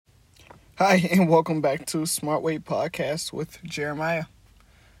Hi, and welcome back to Smart Weight Podcast with Jeremiah.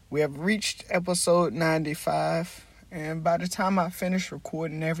 We have reached episode 95, and by the time I finish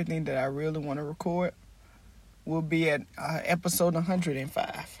recording everything that I really want to record, we'll be at episode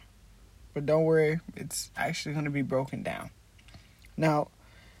 105. But don't worry, it's actually going to be broken down. Now,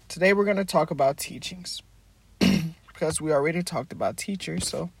 today we're going to talk about teachings. Because we already talked about teachers,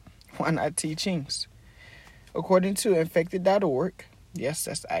 so why not teachings? According to infected.org, yes,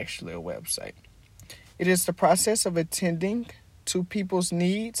 that's actually a website. It is the process of attending to people's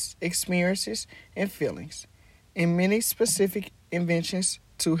needs, experiences, and feelings in many specific inventions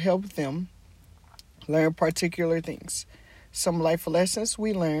to help them learn particular things. Some life lessons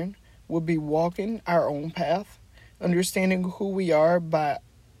we learn will be walking our own path, understanding who we are by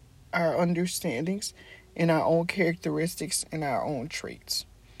our understandings and our own characteristics and our own traits.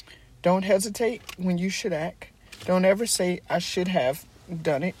 Don't hesitate when you should act. Don't ever say, I should have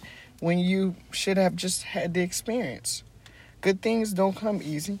done it, when you should have just had the experience. Good things don't come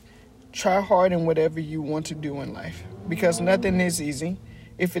easy. Try hard in whatever you want to do in life, because nothing is easy.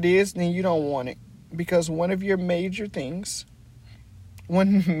 If it is, then you don't want it, because one of the major things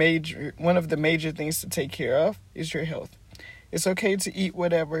to take care of is your health. It's okay to eat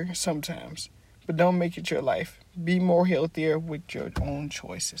whatever sometimes, but don't make it your life. Be more healthier with your own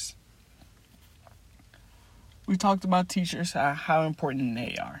choices. We talked about teachers, how important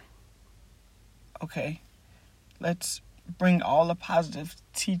they are. Okay, let's bring all the positive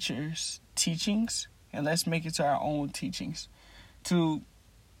teachings, and let's make it to our own teachings to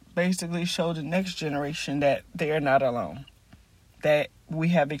basically show the next generation that they are not alone, that we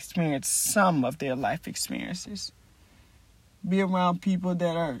have experienced some of their life experiences. Be around people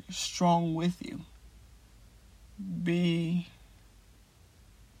that are strong with you. Be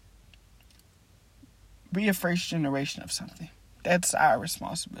a first generation of something. That's our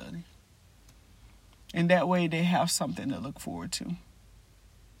responsibility. And that way they have something to look forward to.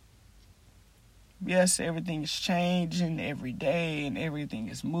 Yes, everything is changing every day and everything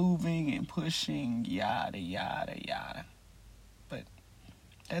is moving and pushing, yada, yada, yada. But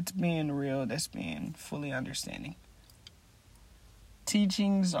that's being real. That's being fully understanding.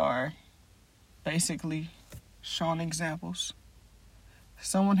 Teachings are basically showing examples.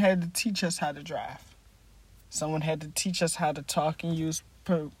 Someone had to teach us how to drive. Someone had to teach us how to talk and use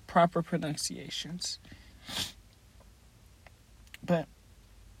proper pronunciations. But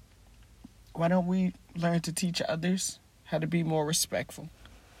why don't we learn to teach others how to be more respectful?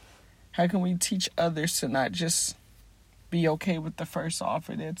 How can we teach others to not just be okay with the first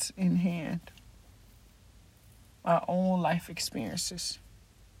offer that's in hand? Our own life experiences.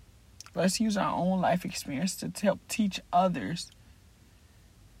 Let's use our own life experience to help teach others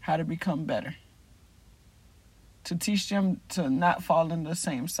how to become better. To teach them to not fall into the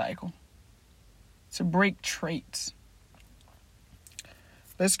same cycle. To break traits.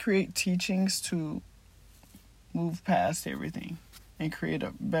 Let's create teachings to move past everything and create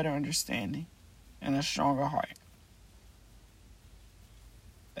a better understanding and a stronger heart.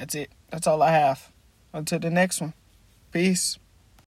 That's it. That's all I have. Until the next one. Peace.